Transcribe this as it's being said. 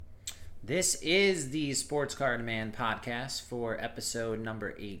This is the Sports Card Man podcast for episode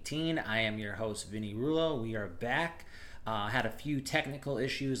number 18. I am your host, Vinny Rulo. We are back. Had a few technical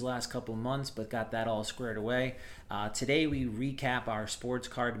issues last couple months, but got that all squared away. Today we recap our Sports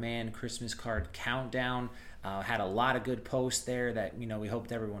Card Man Christmas card countdown. Had a lot of good posts there that we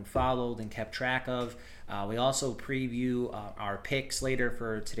hoped everyone followed and kept track of. We also preview our picks later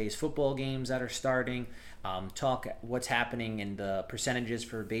for today's football games that are starting. Talk what's happening in the percentages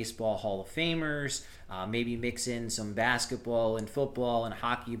for baseball Hall of Famers, maybe mix in some basketball and football and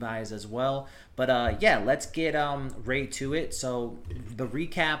hockey buys as well. But let's get right to it. So the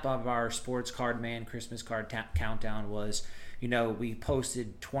recap of our Sports Card Man Christmas card countdown was, we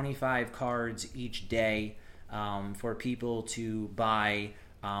posted 25 cards each day for people to buy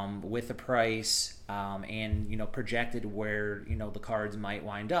with a price and projected where the cards might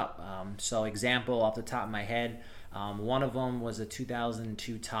wind up. So example off the top of my head, one of them was a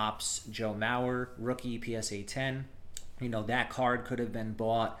 2002 Topps Joe Mauer rookie PSA 10. That card could have been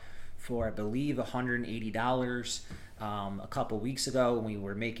bought for I believe $180 a couple weeks ago when we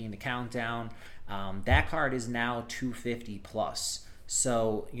were making the countdown. That card is now $250 plus.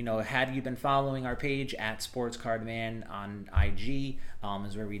 So, had you been following our page at Sports Card Man on IG,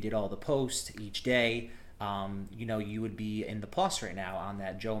 is where we did all the posts each day, you would be in the plus right now on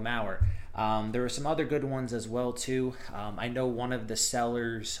that Joe Mauer. There were some other good ones as well, too. I know one of the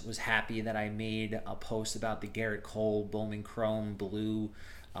sellers was happy that I made a post about the Garrett Cole Bowman Chrome Blue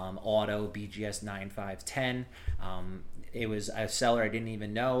Auto BGS 9510. It was a seller I didn't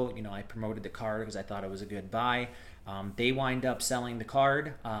even know. I promoted the card because I thought it was a good buy. They wind up selling the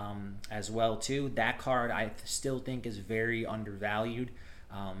card as well too. That card I still think is very undervalued.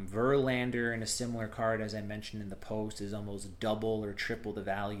 Verlander in a similar card, as I mentioned in the post, is almost double or triple the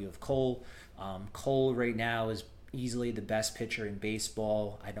value of Cole. Cole right now is easily the best pitcher in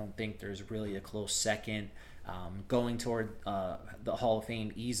baseball. I don't think there's really a close second. Going toward the Hall of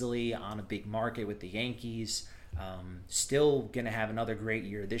Fame easily on a big market with the Yankees. Still going to have another great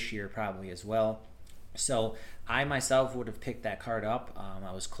year this year probably as well. So I myself would have picked that card up.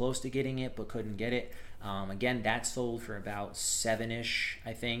 I was close to getting it but couldn't get it. Again, that sold for about $7-ish,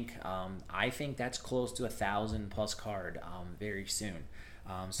 I think. I think that's close to 1,000 plus card very soon.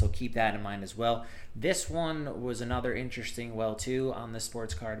 So keep that in mind as well. This one was another interesting too on the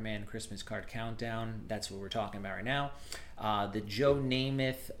Sports Card Man Christmas card countdown. That's what we're talking about right now. The Joe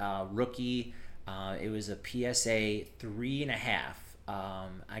Namath rookie. It was a PSA 3.5.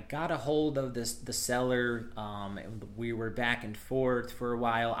 I got a hold of the seller. We were back and forth for a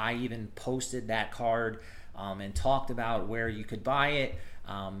while. I even posted that card and talked about where you could buy it.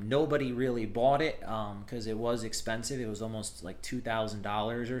 Nobody really bought it because it was expensive. It was almost like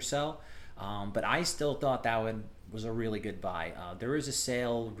 $2,000 or so. But I still thought that was a really good buy. There was a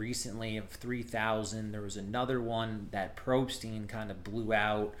sale recently of $3,000. There was another one that Probstein kind of blew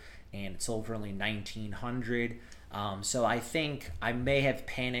out and it sold for only $1,900. So I think I may have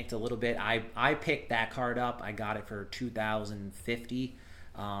panicked a little bit. I picked that card up. I got it for $2,050,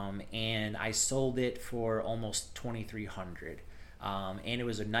 and I sold it for almost $2,300. And it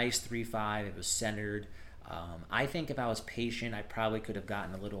was a nice 3.5. It was centered. I think if I was patient, I probably could have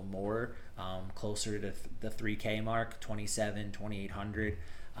gotten a little more, closer to the 3K mark, 27, 2,800.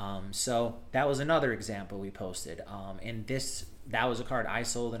 So that was another example we posted. And that was a card I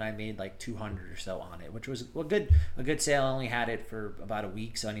sold and I made like 200 or so on it, which was a good sale. I only had it for about a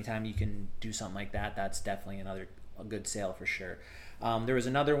week, so anytime you can do something like that, that's definitely a good sale for sure. There was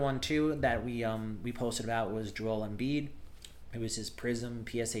another one too that we posted about was Joel Embiid. It was his Prism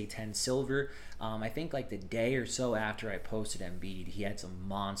PSA 10 Silver. I think like the day or so after I posted Embiid, he had some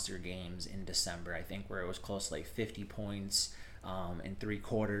monster games in December, I think, where it was close to like 50 points in 3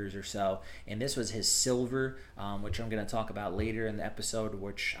 quarters or so. And this was his silver, which I'm going to talk about later in the episode,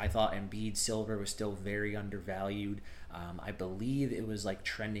 which I thought Embiid silver was still very undervalued. I believe it was like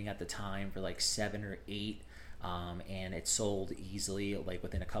trending at the time for like 7 or 8. And it sold easily like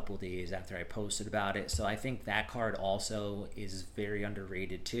within a couple of days after I posted about it. So I think that card also is very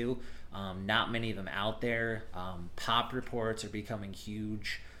underrated too. Not many of them out there. Pop reports are becoming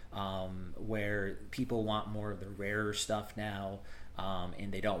huge, where people want more of the rarer stuff now,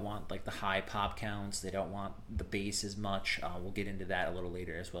 and they don't want like the high pop counts. They don't want the base as much. We'll get into that a little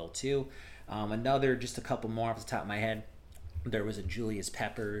later as well too. Just a couple more off the top of my head. There was a Julius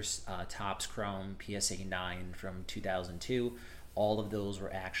Peppers Topps Chrome PSA 9 from 2002. All of those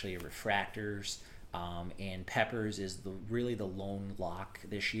were actually refractors. And Peppers is really the lone lock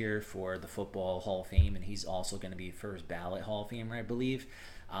this year for the Football Hall of Fame, and he's also going to be first ballot Hall of Famer, I believe.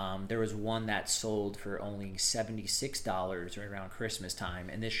 There was one that sold for only $76 right around Christmas time,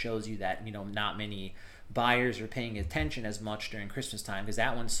 and this shows you that not many buyers are paying attention as much during Christmas time, because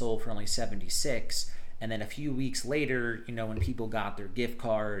that one sold for only $76. And then a few weeks later, when people got their gift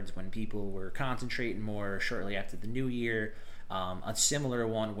cards, when people were concentrating more shortly after the new year, a similar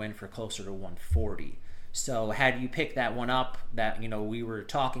one went for closer to $140. So had you picked that one up that we were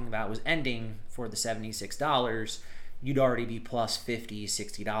talking about was ending for the $76, you'd already be plus $50,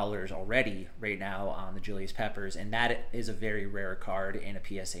 $60 already right now on the Julius Peppers, and that is a very rare card in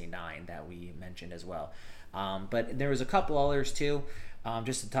a PSA 9 that we mentioned as well. But there was a couple others too.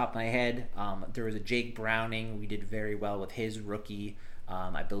 Just at the top of my head, there was a Jake Browning. We did very well with his rookie.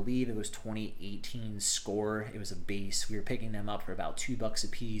 I believe it was 2018 score. It was a base. We were picking them up for about $2 a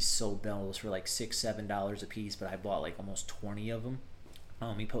piece. Sold those for like $6, $7 a piece, but I bought like almost 20 of them.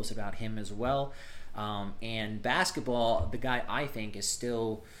 We posted about him as well. And basketball, the guy I think is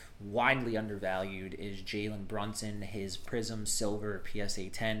still widely undervalued is Jalen Brunson. His Prism Silver PSA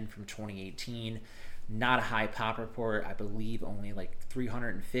 10 from 2018. Not a high pop report. I believe only like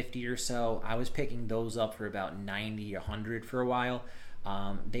 350 or so. I was picking those up for about 90, 100 for a while.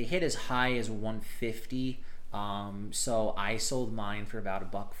 They hit as high as 150. So I sold mine for about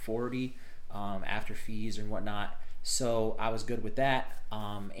 $140 after fees and whatnot. So I was good with that.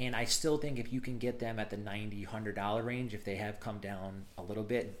 And I still think if you can get them at the $90, $100 range, if they have come down a little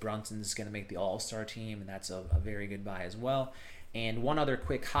bit, Brunson's going to make the All-Star team, and that's a very good buy as well. And one other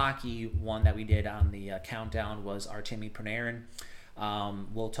quick hockey one that we did on the countdown was Artemi Panarin.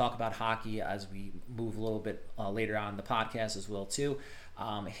 We'll talk about hockey as we move a little bit later on in the podcast as well too.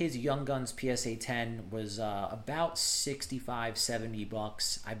 His Young Guns PSA 10 was about $65,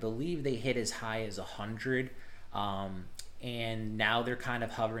 $70. I believe they hit as high as 100. And now they're kind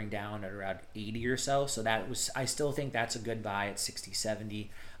of hovering down at around 80 or so. So I still think that's a good buy at 60, 70.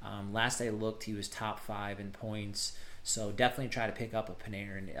 Last I looked, he was top 5 in points. So definitely try to pick up a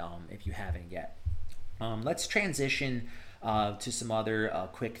Panarin if you haven't yet. Let's transition to some other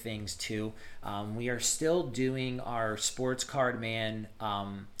quick things too. We are still doing our Sports Card Man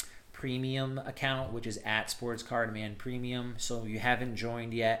premium account, which is at Sports Card Man Premium. So if you haven't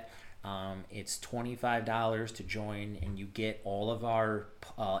joined yet, it's $25 to join, and you get all of our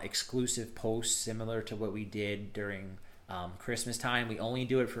exclusive posts similar to what we did during Christmas time. We only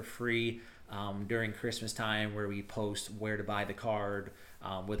do it for free during Christmas time, where we post where to buy the card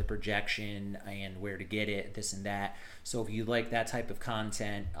with a projection and where to get it, this and that. So if you like that type of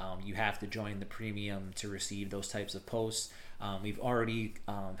content, you have to join the premium to receive those types of posts. We've already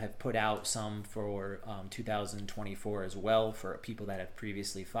have put out some for 2024 as well for people that have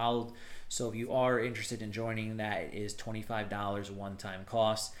previously followed. So if you are interested in joining, that it is $25 one-time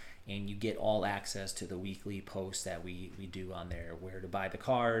cost, and you get all access to the weekly posts that we do on there, where to buy the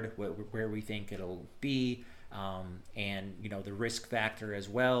card, where we think it'll be, and the risk factor as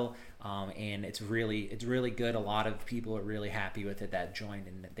well. And it's really good. A lot of people are really happy with it that joined,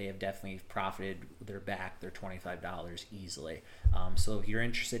 and they have definitely profited their $25 easily. So if you're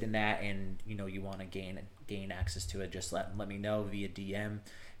interested in that and you want to gain access to it, just let me know via DM.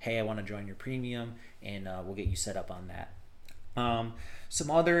 Hey, I want to join your premium, and we'll get you set up on that. Some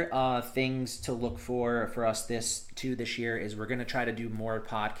other things to look for us this year is we're going to try to do more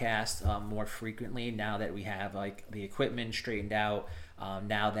podcasts more frequently now that we have like the equipment straightened out,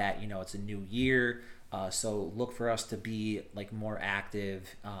 now that it's a new year, so look for us to be like more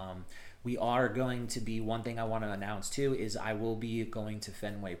active. We are going to be, one thing I want to announce too is I will be going to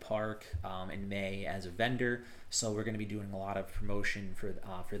Fenway Park in May as a vendor, so we're going to be doing a lot of promotion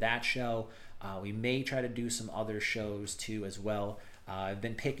for that show. We may try to do some other shows too as well. I've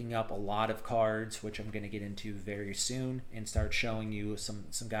been picking up a lot of cards, which I'm going to get into very soon, and start showing you some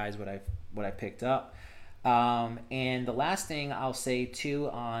guys what I picked up. And the last thing I'll say too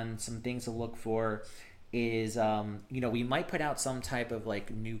on some things to look for is we might put out some type of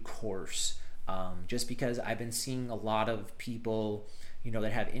like new course, just because I've been seeing a lot of people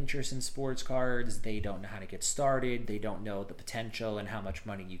that have interest in sports cards. They don't know how to get started. They don't know the potential and how much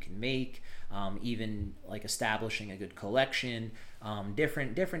money you can make. Even like establishing a good collection,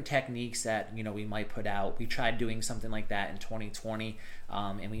 different techniques that we might put out. We tried doing something like that in 2020,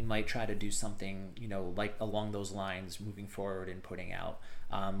 and we might try to do something like along those lines moving forward and putting out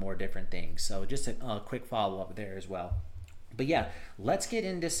more different things. So just a quick follow up there as well. But yeah, let's get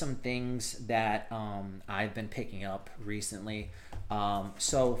into some things that I've been picking up recently.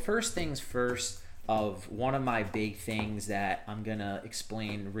 So first things first, of one of my big things that I'm gonna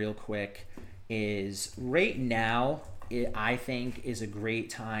explain real quick is right now, I think, is a great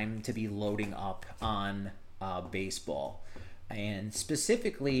time to be loading up on baseball. And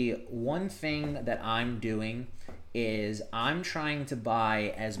specifically, one thing that I'm doing is I'm trying to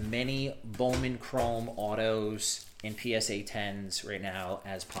buy as many Bowman Chrome Autos and PSA 10s right now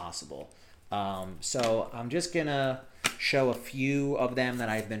as possible. So I'm just going to show a few of them that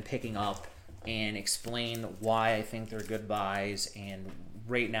I've been picking up and explain why I think they're good buys, and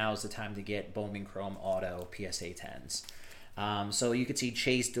right now is the time to get Bowman Chrome Auto PSA 10s. So you could see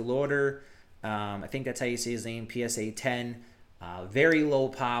Chase Delorder, I think that's how you say his name, PSA 10. Very low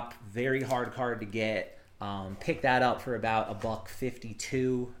pop, very hard card to get. Pick that up for about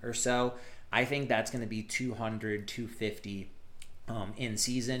 $152 or so. I think that's going to be $200, $250 in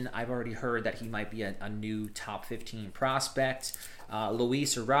season. I've already heard that he might be a new top 15 prospect.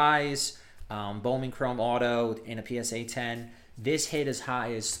 Luis Ariz, Bowman Chrome Auto in a PSA 10. This hit as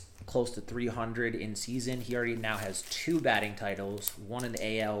high as close to 300 in season. He already now has 2 batting titles, one in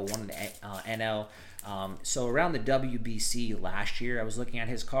the AL, one in the NL. So around the WBC last year, I was looking at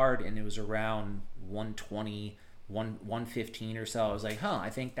his card and it was around 120, 115 or so. I was like, I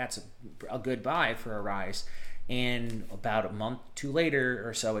think that's a good buy for a rise. And about a month, 2 later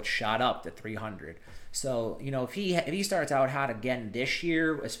or so, it shot up to 300. So, if he starts out hot again this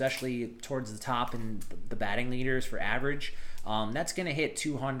year, especially towards the top and the batting leaders for average, that's going to hit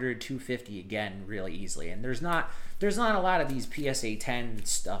 200, 250 again really easily. And there's not a lot of these PSA 10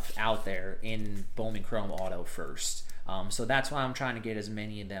 stuff out there in Bowman Chrome Auto first. So that's why I'm trying to get as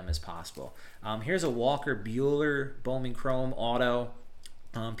many of them as possible. Here's a Walker Buehler Bowman Chrome Auto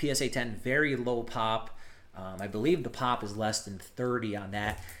PSA 10, very low pop. I believe the pop is less than 30 on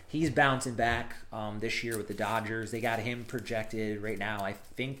that. He's bouncing back this year with the Dodgers. They got him projected right now. I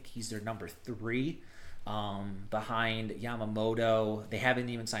think he's their number 3 behind Yamamoto. They haven't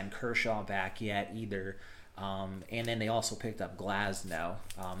even signed Kershaw back yet either. And then they also picked up Glasnow.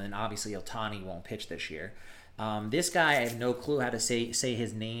 And obviously Ohtani won't pitch this year. This guy, I have no clue how to say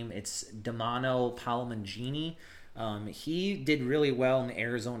his name. It's Damano Palomangini. He did really well in the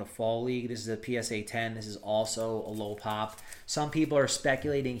Arizona Fall League. This is a PSA 10. This is also a low pop. Some people are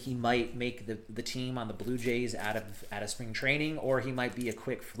speculating he might make the team on the Blue Jays out of spring training, or he might be a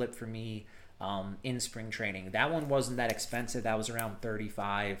quick flip for me in spring training. That one wasn't that expensive. That was around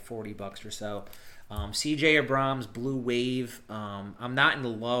 $35-$40 or so. CJ Abrams Blue Wave. I'm not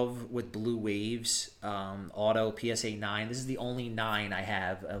in love with Blue Waves Auto PSA 9. This is the only 9 I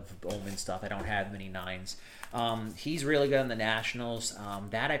have of Bowman stuff. I don't have many 9s. He's really good in the Nationals.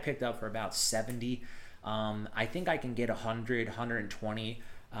 That I picked up for about $70. I think I can get $100, $120.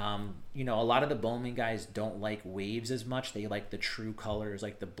 A lot of the Bowman guys don't like waves as much. They like the true colors,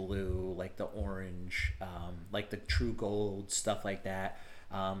 like the blue, like the orange, like the true gold, stuff like that.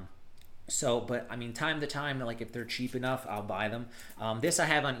 But time to time, like if they're cheap enough, I'll buy them. This I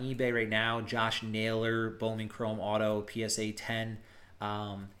have on eBay right now. Josh Naylor, Bowman Chrome Auto, PSA 10.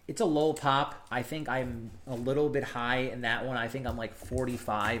 It's a low pop. I think I'm a little bit high in that one. I think I'm like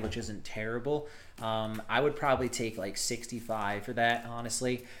 45, which isn't terrible. I would probably take like 65 for that,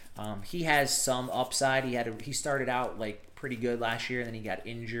 honestly. He has some upside. He started out like pretty good last year, and then he got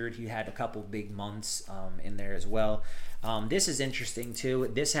injured. He had a couple big months in there as well. This is interesting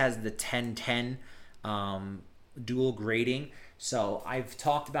too. This has the 1010 dual grading. So I've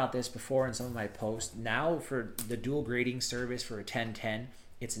talked about this before in some of my posts. Now for the dual grading service for a 1010,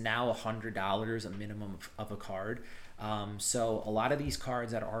 it's now $100 a minimum of a card. So a lot of these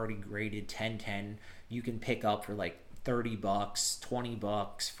cards that are already graded 1010, you can pick up for like $30, $20,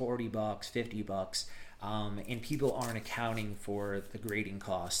 $40, $50. And people aren't accounting for the grading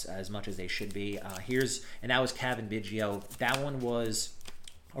costs as much as they should be. And that was Kevin Biggio. That one was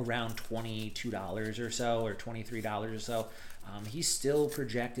around $22 or so, or $23 or so. He's still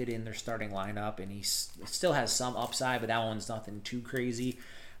projected in their starting lineup, and he still has some upside, but that one's nothing too crazy.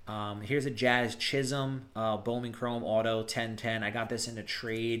 Here's a Jazz Chisholm Bowman Chrome Auto 1010. I got this in a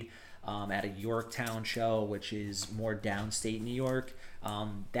trade at a Yorktown show, which is more downstate New York.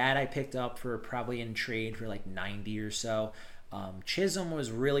 That I picked up for probably in trade for like 90 or so. Chisholm was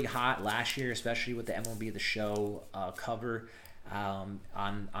really hot last year, especially with the MLB The Show cover.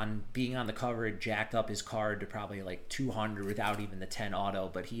 On being on the cover, it jacked up his card to probably like 200 without even the 10 auto,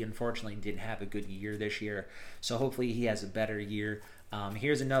 but he unfortunately didn't have a good year this year, so hopefully he has a better year.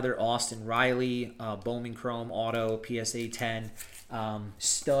 Here's another Austin Riley Bowman Chrome Auto PSA 10.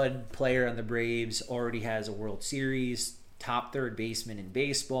 Stud player on the Braves, already has a World Series, top third baseman in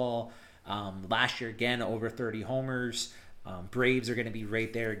baseball. Last year again, over 30 homers. Braves are going to be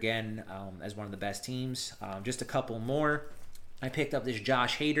right there again as one of the best teams. Just a couple more. I picked up this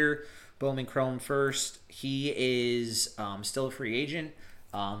Josh Hader, Bowman Chrome first. He is still a free agent.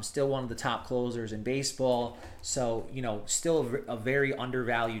 Still one of the top closers in baseball. So, still a very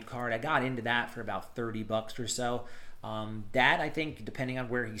undervalued card. I got into that for about $30 or so. That, I think, depending on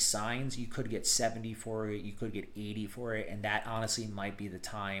where he signs, you could get 70 for it, you could get 80 for it, and that honestly might be the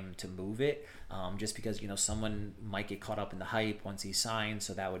time to move it, just because, someone might get caught up in the hype once he signs,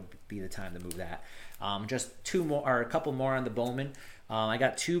 so that would be the time to move that. Just two more, or a couple more on the Bowman. I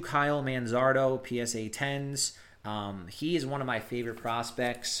got 2 Kyle Manzardo PSA 10s. He is one of my favorite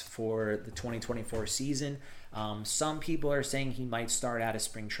prospects for the 2024 season. Some people are saying he might start out of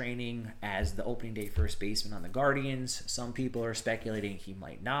spring training as the opening day first baseman on the Guardians. Some people are speculating he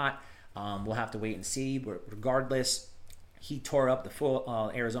might not. We'll have to wait and see. But regardless, he tore up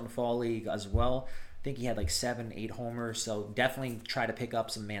the Arizona Fall League as well. I think he had like 7-8 homers. So definitely try to pick up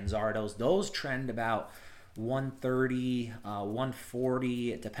some Manzardos. Those trend about 130,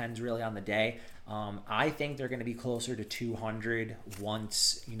 140. It depends really on the day. I think they're going to be closer to 200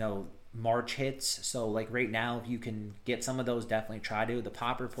 once, March hits. So like right now, if you can get some of those, definitely try to. The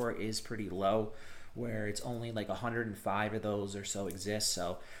pop report is pretty low, where it's only like 105 of those or so exist.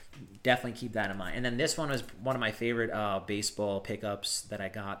 So definitely keep that in mind. And then this one was one of my favorite baseball pickups that I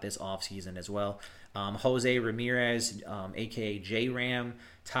got this offseason as well. Jose Ramirez, aka J-Ram,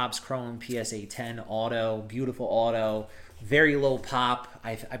 Topps Chrome PSA 10 auto, beautiful auto, very low pop.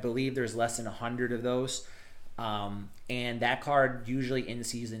 I believe there's less than 100 of those. And that card usually in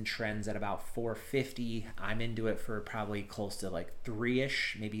season trends at about 450. I'm into it for probably close to like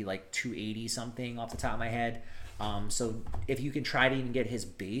 3-ish, maybe like 280 something off the top of my head. So if you can try to even get his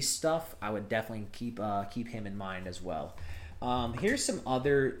base stuff, I would definitely keep him in mind as well. Here's some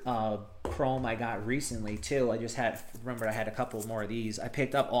other Chrome I got recently too. I had a couple more of these. I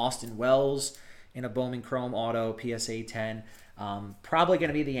picked up Austin Wells in a Bowman Chrome Auto PSA 10. Probably going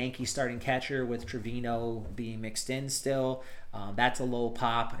to be the Yankees starting catcher with Trevino being mixed in still. That's a low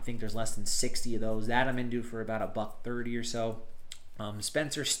pop. I think there's less than 60 of those. That I'm into for about $130 or so.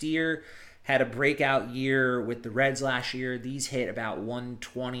 Spencer Steer had a breakout year with the Reds last year. These hit about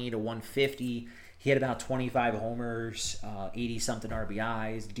 120 to 150. He had about 25 homers, 80-something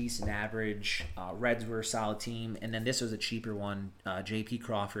RBIs, decent average. Reds were a solid team. And then this was a cheaper one, J.P.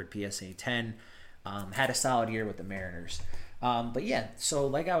 Crawford, PSA 10. Had a solid year with the Mariners. But yeah, so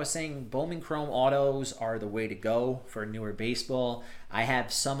like I was saying, Bowman Chrome Autos are the way to go for newer baseball. I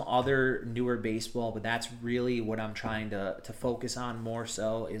have some other newer baseball, but that's really what I'm trying to focus on more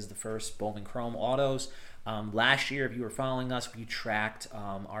so is the first Bowman Chrome Autos. Last year, if you were following us, we tracked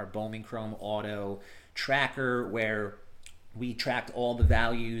our Bowman Chrome Auto tracker where we tracked all the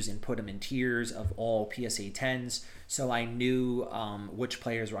values and put them in tiers of all PSA 10s. So I knew which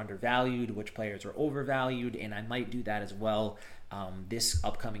players were undervalued, which players were overvalued, and I might do that as well this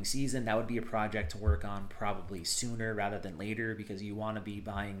upcoming season. That would be a project to work on probably sooner rather than later because you want to be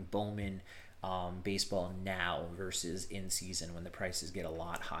buying Bowman baseball now versus in season when the prices get a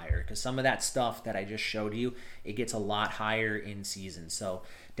lot higher, because some of that stuff that I just showed you, it gets a lot higher in season. So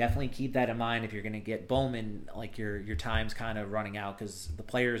definitely keep that in mind if you're going to get Bowman, like your time's kind of running out because the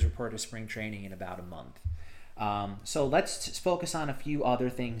players report to spring training in about a month. So let's focus on a few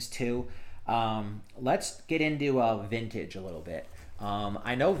other things too. Let's get into vintage a little bit.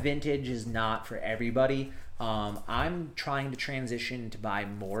 I know vintage is not for everybody. I'm trying to transition to buy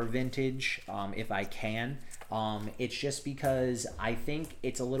more vintage if I can. It's just because I think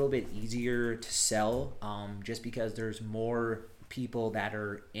it's a little bit easier to sell just because there's more people that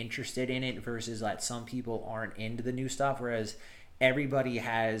are interested in it versus that some people aren't into the new stuff, whereas everybody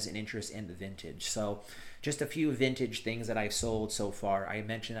has an interest in the vintage. So just a few vintage things that I've sold so far. I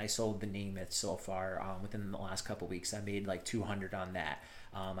mentioned I sold the Namath so far within the last couple weeks. I made like 200 on that.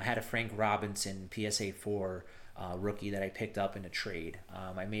 I had a Frank Robinson PSA 4 rookie that I picked up in a trade.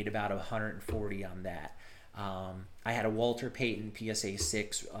 I made about 140 on that. I had a Walter Payton PSA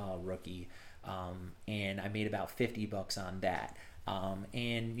 6 rookie, and I made about $50 on that.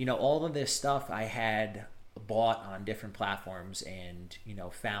 And all of this stuff I had bought on different platforms and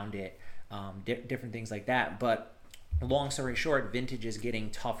found it, different things like that. But long story short, vintage is getting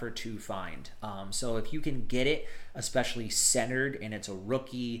tougher to find. So if you can get it, especially centered, and it's a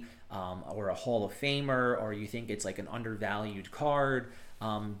rookie or a Hall of Famer, or you think it's like an undervalued card,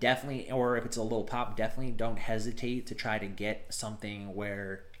 definitely, or if it's a low pop, definitely don't hesitate to try to get something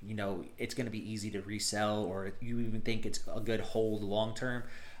where it's going to be easy to resell, or you even think it's a good hold long term.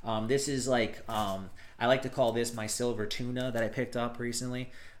 This is like I like to call this my silver tuna that I picked up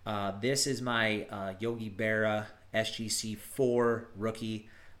recently. This is my Yogi Berra SGC 4 rookie,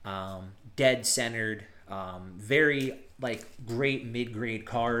 dead centered, very like great mid-grade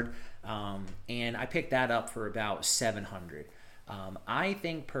card, and I picked that up for about 700. I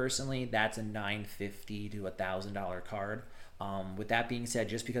think personally that's a $950 to $1,000 card. With that being said,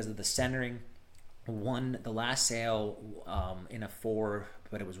 just because of the centering, the last sale in a 4,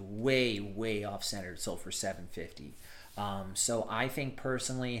 but it was way off centered, sold for 750. So I think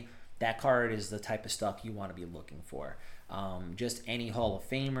personally that card is the type of stuff you want to be looking for. Just any Hall of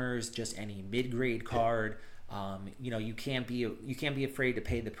Famers, just any mid-grade card. You can't be afraid to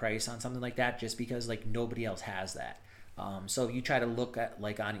pay the price on something like that, just because like nobody else has that. So if you try to look at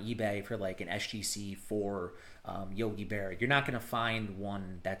like on eBay for like an SGC for Yogi Berra, you're not going to find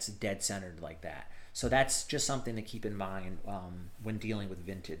one that's dead centered like that. So that's just something to keep in mind when dealing with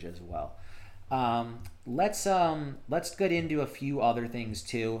vintage as well. Let's get into a few other things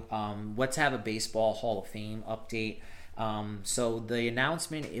too. Let's have a baseball Hall of Fame update. So the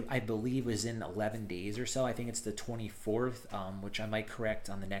announcement, I believe, was in 11 days or so. I think it's the 24th, which I might correct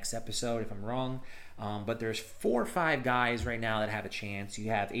on the next episode if I'm wrong. But there's 4 or 5 guys right now that have a chance.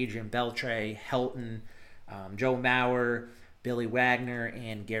 You have Adrian Beltre, Helton, Joe Mauer, Billy Wagner,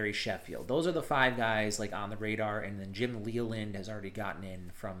 and Gary Sheffield. Those are the 5 guys like on the radar. And then Jim Leland has already gotten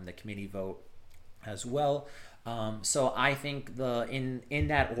in from the committee vote as well. So I think in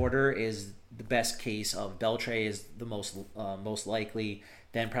that order is the best case of Beltre is the most likely,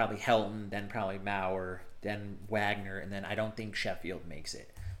 then probably Helton, then probably Mauer, then Wagner, and then I don't think Sheffield makes it.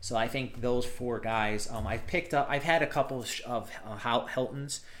 So I think those 4 guys. I've had a couple of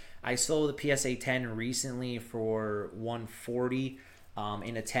Heltons. I sold the PSA 10 recently for $140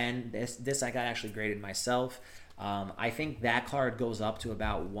 in a 10. This I got actually graded myself. I think that card goes up to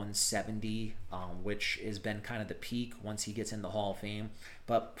about 170, which has been kind of the peak once he gets in the Hall of Fame.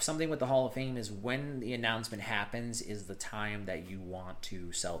 But something with the Hall of Fame is when the announcement happens is the time that you want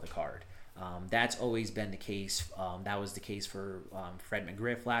to sell the card. That's always been the case. That was the case for Fred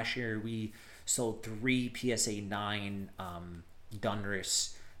McGriff last year. We sold 3 PSA 9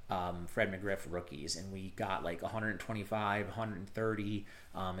 Donruss Fred McGriff rookies, and we got like 125, 130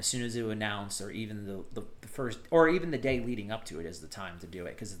 as soon as it was announced, or even the first, or even the day leading up to it is the time to do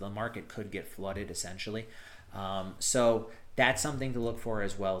it, because the market could get flooded essentially. So that's something to look for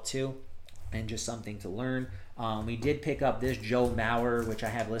as well too, and just something to learn. We did pick up this Joe Mauer, which I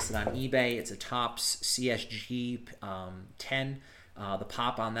have listed on eBay. It's a Topps CSG 10. The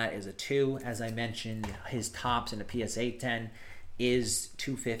pop on that is a 2. As I mentioned, his Topps in a PSA 10 is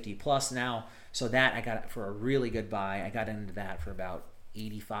 250 plus now. So that I got it for a really good buy. I got into that for about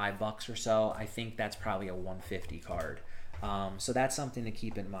 $85 or so. I think that's probably a 150 card. So that's something to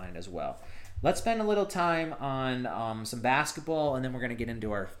keep in mind as well. Let's spend a little time on some basketball, and then we're going to get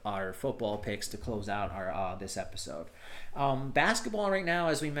into our football picks to close out our this episode. Basketball right now,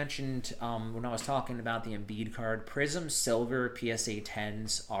 as we mentioned when I was talking about the Embiid card, Prism Silver PSA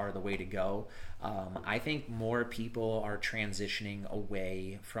 10s are the way to go. I think more people are transitioning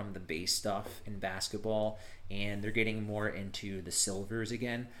away from the base stuff in basketball, and they're getting more into the silvers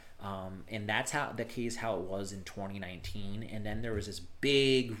again. And that's how it was in 2019. And then there was this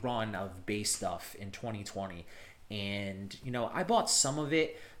big run of base stuff in 2020. And, I bought some of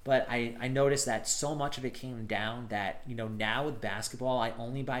it, but I noticed that so much of it came down that, now with basketball, I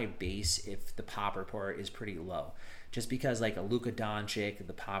only buy base if the pop report is pretty low. Just because like a Luka Doncic,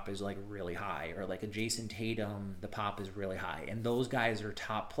 the pop is like really high, or like a Jason Tatum, the pop is really high. And those guys are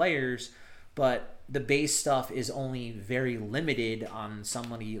top players, but the base stuff is only very limited on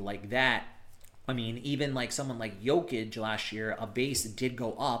somebody like that. I mean, even like someone like Jokic last year, a base did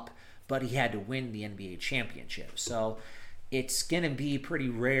go up, but he had to win the NBA championship. So it's going to be pretty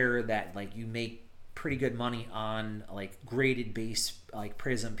rare that like you make pretty good money on like graded base, like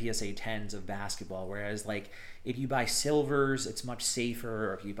Prism PSA 10s of basketball. Whereas like if you buy silvers, it's much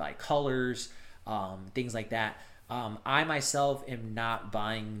safer. Or if you buy colors, things like that. I myself am not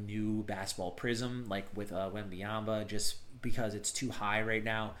buying new basketball Prism like with Wembanyama, just because it's too high right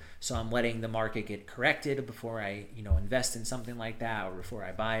now. So I'm letting the market get corrected before I invest in something like that, or before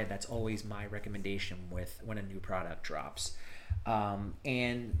I buy it. That's always my recommendation when a new product drops.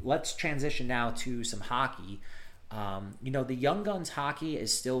 And let's transition now to some hockey. The Young Guns hockey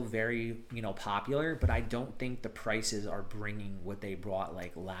is still very popular, but I don't think the prices are bringing what they brought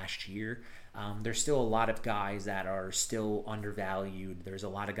like last year. There's still a lot of guys that are still undervalued. There's a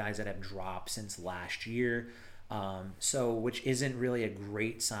lot of guys that have dropped since last year, which isn't really a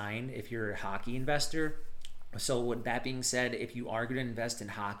great sign if you're a hockey investor. So with that being said, if you are going to invest in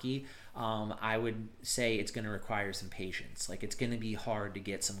hockey, I would say it's going to require some patience. Like it's going to be hard to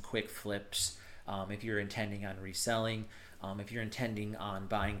get some quick flips if you're intending on reselling. If you're intending on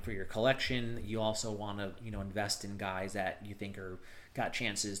buying for your collection, you also want to invest in guys that you think are got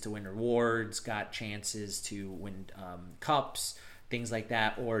chances to win rewards, got chances to win cups, things like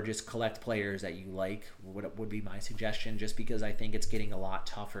that, or just collect players that you like would be my suggestion, just because I think it's getting a lot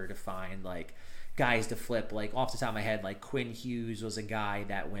tougher to find like guys to flip. Like off the top of my head, like Quinn Hughes was a guy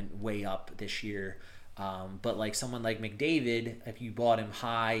that went way up this year. But like someone like McDavid, if you bought him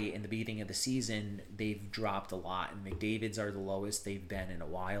high in the beginning of the season, they've dropped a lot, and McDavid's are the lowest they've been in a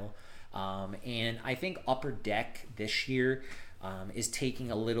while. And I think Upper Deck this year is taking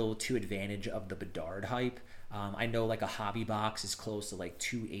a little too advantage of the Bedard hype. I know like a hobby box is close to like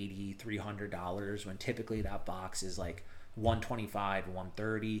 $280, $300 when typically that box is like $125,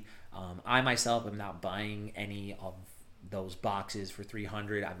 $130. I myself am not buying any of those boxes for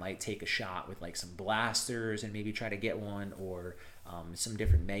 $300. I might take a shot with like some blasters and maybe try to get one, or some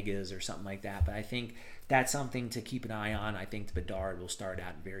different megas or something like that. But I think that's something to keep an eye on. I think the Bedard will start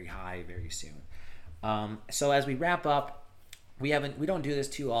out very high very soon. So as we wrap up, we don't do this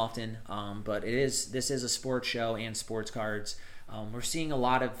too often, but this is a sports show and sports cards. We're seeing a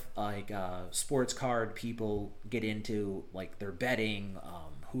lot of like sports card people get into like their betting,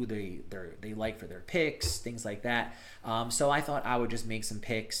 who they like for their picks, things like that. So I thought I would just make some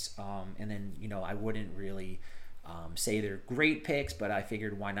picks, and then I wouldn't really say they're great picks, but I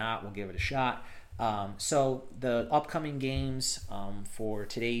figured why not? We'll give it a shot. So the upcoming games for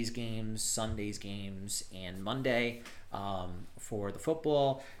today's games, Sunday's games, and Monday for the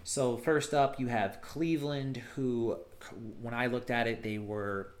football. So first up, you have Cleveland, who, when I looked at it, they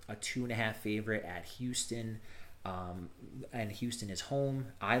were a 2.5 favorite at Houston. And Houston is home.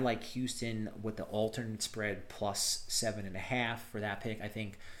 I like Houston with the alternate spread plus 7.5 for that pick. I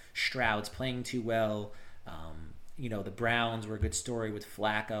think Stroud's playing too well. The Browns were a good story with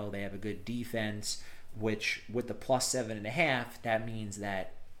Flacco. They have a good defense, which with the plus 7.5, that means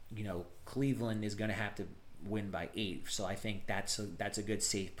that Cleveland is going to have to win by 8. So I think that's a good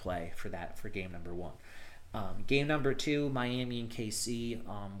safe play for game number 1. Game number 2, Miami and KC.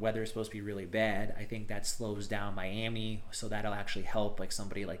 Weather is supposed to be really bad. I think that slows down Miami, so that'll actually help like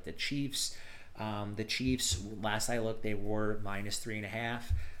somebody like the Chiefs. The Chiefs, last I looked, they were minus 3.5.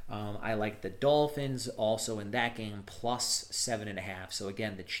 I like the Dolphins also in that game plus 7.5. So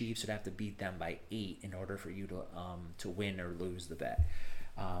again, the Chiefs would have to beat them by 8 in order for you to win or lose the bet.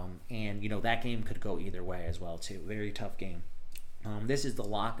 And that game could go either way as well too. Very tough game. This is the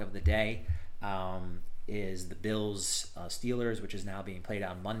lock of the day. Is the Bills Steelers, which is now being played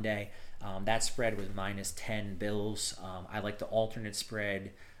on Monday. That spread was minus 10 Bills. I like the alternate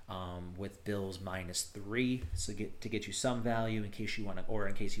spread with Bills minus 3, so to get you some value in case you want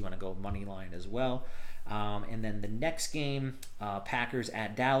to go money line as well. And then the next game, Packers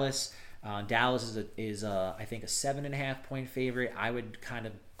at Dallas. Dallas is I think a 7.5 point favorite. I would kind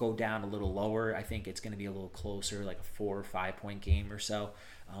of go down a little lower. I think it's going to be a little closer, like a 4 or 5 point game or so.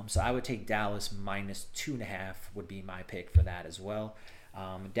 So I would take Dallas minus 2.5 would be my pick for that as well.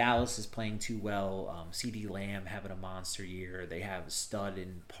 Dallas is playing too well. CD Lamb having a monster year. They have a stud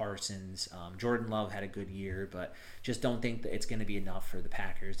in Parsons. Jordan Love had a good year, but just don't think that it's going to be enough for the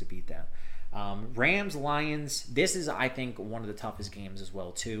Packers to beat them. Rams Lions. This is, I think, one of the toughest games as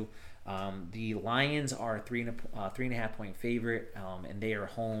well too. The Lions are a 3.5 point favorite, and they are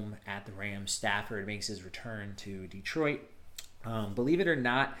home at the Rams. Stafford makes his return to Detroit. Believe it or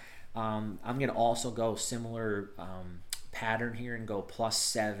not, I'm going to also go similar pattern here and go plus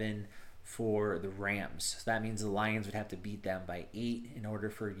 7 for the Rams. So that means the Lions would have to beat them by 8 in order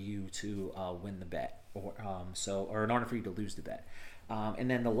for you to win the bet, or in order for you to lose the bet. And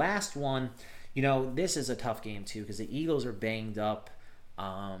then the last one, this is a tough game too because the Eagles are banged up.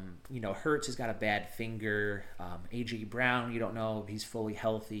 Hurts has got a bad finger. A.J. Brown, you don't know if he's fully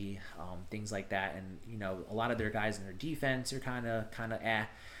healthy, things like that. And, a lot of their guys in their defense are kind of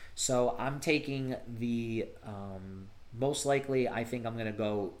So I'm taking the, most likely, I think I'm going to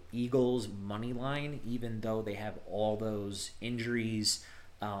go Eagles money line, even though they have all those injuries,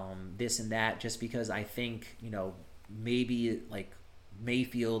 this and that, just because I think, maybe like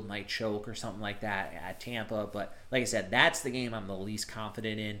Mayfield might choke or something like that at Tampa. But like I said, that's the game I'm the least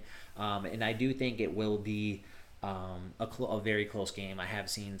confident in. And I do think it will be a very close game. I have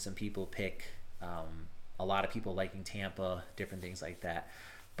seen some people pick a lot of people liking Tampa, different things like that.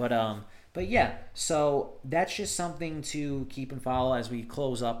 But yeah, so that's just something to keep and follow as we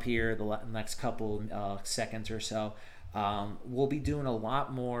close up here the next couple seconds or so. We'll be doing a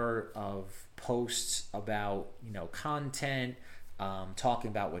lot more of posts about, content, talking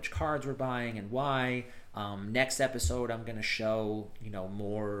about which cards we're buying and why. Next episode, I'm going to show,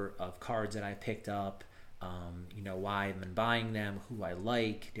 more of cards that I picked up, why I've been buying them, who I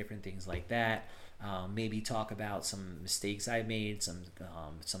like, different things like that. Maybe talk about some mistakes I made, some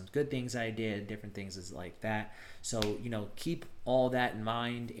good things I did, different things like that. So keep all that in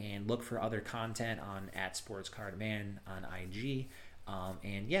mind and look for other content on @SportsCardMan on IG.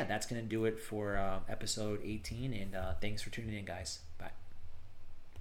 And yeah, that's gonna do it for episode 18. And thanks for tuning in, guys. Bye.